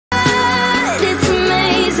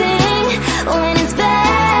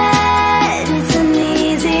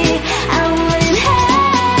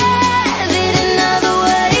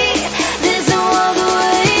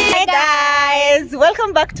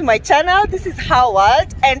back to my channel. This is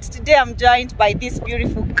Howard, and today I'm joined by this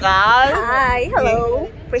beautiful girl. Hi,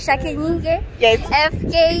 hello. Pressure Kenyinge. Yes.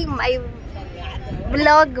 FK, my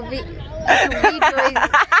vlog video is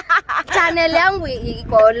channel yangu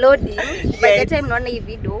iko loading. By the time naona hii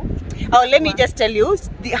video. Oh, let me just tell you,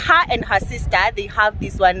 her and her sister, they have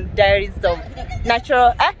this one, Diaries of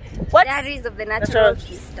Natural. What? Diaries of the Natural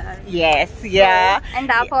Sister. Yes, yeah. So,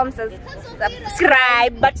 and our poem says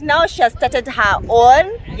subscribe. But now she has started her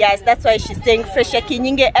own. Yes, that's why she's saying Fresha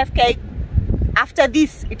Kinyinge FK. After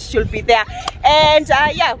this, it should be there. And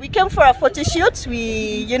yeah, we came for a photo shoot.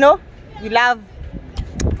 We love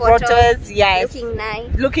photos. Yes,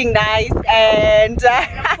 looking nice, and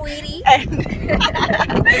pretty. And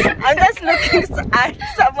I'm just looking at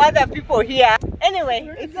some other people here. Anyway,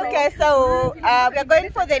 it's okay. So we're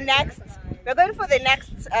going for the next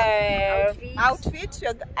outfit.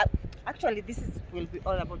 Actually, this will be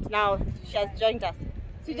all about now. She has joined us.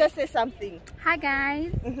 So just say something. Hi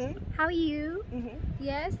guys, how are you?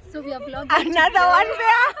 Yes, so we are vlogging. Another one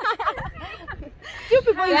there. Two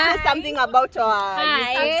people you say something about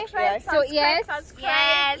our subscribe. So yes,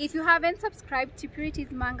 if you haven't subscribed to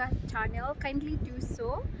Purity's Manga channel, kindly do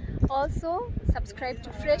so. Also subscribe to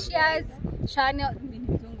Freshia's channel.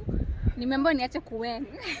 Remember niache kuwen.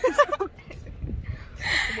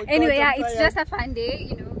 Anyway, yeah, it's just a fun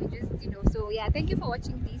day, so yeah, thank you for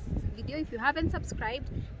watching this video. If you haven't subscribed,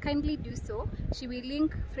 kindly do so. She will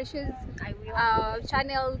link Fresh's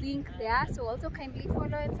channel link there, so also kindly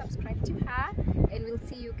follow and subscribe to her, and we'll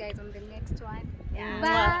see you guys on the next one.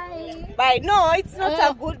 Bye. Bye. No, it's not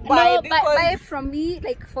a good bye. No, bye from me,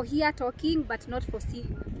 like for here talking, but not for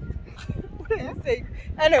seeing. What are you saying?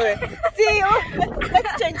 Anyway, see you.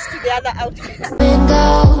 Let's change to the other outfit.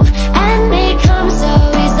 Window and me come so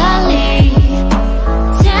easily.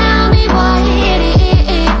 Tell me what it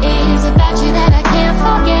is about you that I can't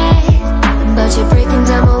forget. But you're breaking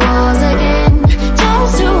down my walls again,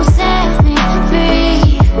 just to set me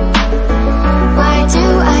free. Why do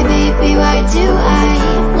I, baby, why do I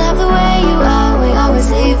love the way you always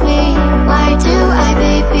leave me? Why do I,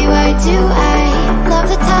 baby, why do I love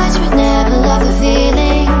the touch but never love the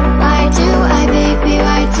feeling? Why do I, baby,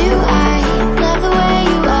 why do I love the way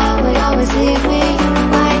you always leave me?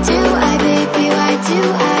 Why do I, baby, why do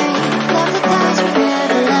I love the touch but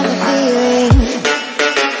never love the feeling?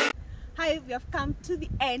 Hi, we have come to the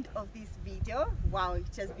end of this video. Wow,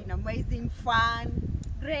 it has been amazing, fun,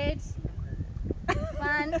 Great.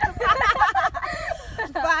 Fun.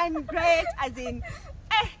 fun, great, as in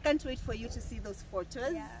can't wait for you to see those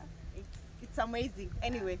photos. It's amazing.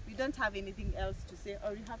 Anyway, we don't have anything else to say,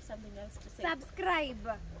 or you have something else to say?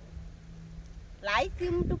 Subscribe. Like?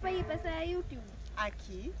 Simtupe pesa ya YouTube.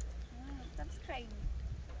 Aki. Subscribe.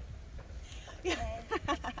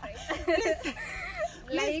 Please,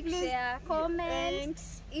 Like, share, comment.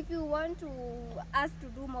 If you want us to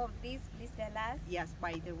do more of this, please tell us. Yes,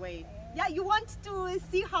 by the way. Yeah, you want to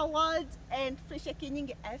see Howard and Fresha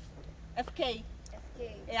Kinyinge FK.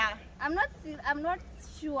 Yeah. I'm not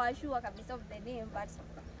sure kabisa of the name, but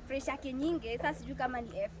Fresha Kenyinge, sasa sijui kama ni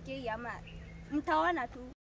FK ama mtaona tu.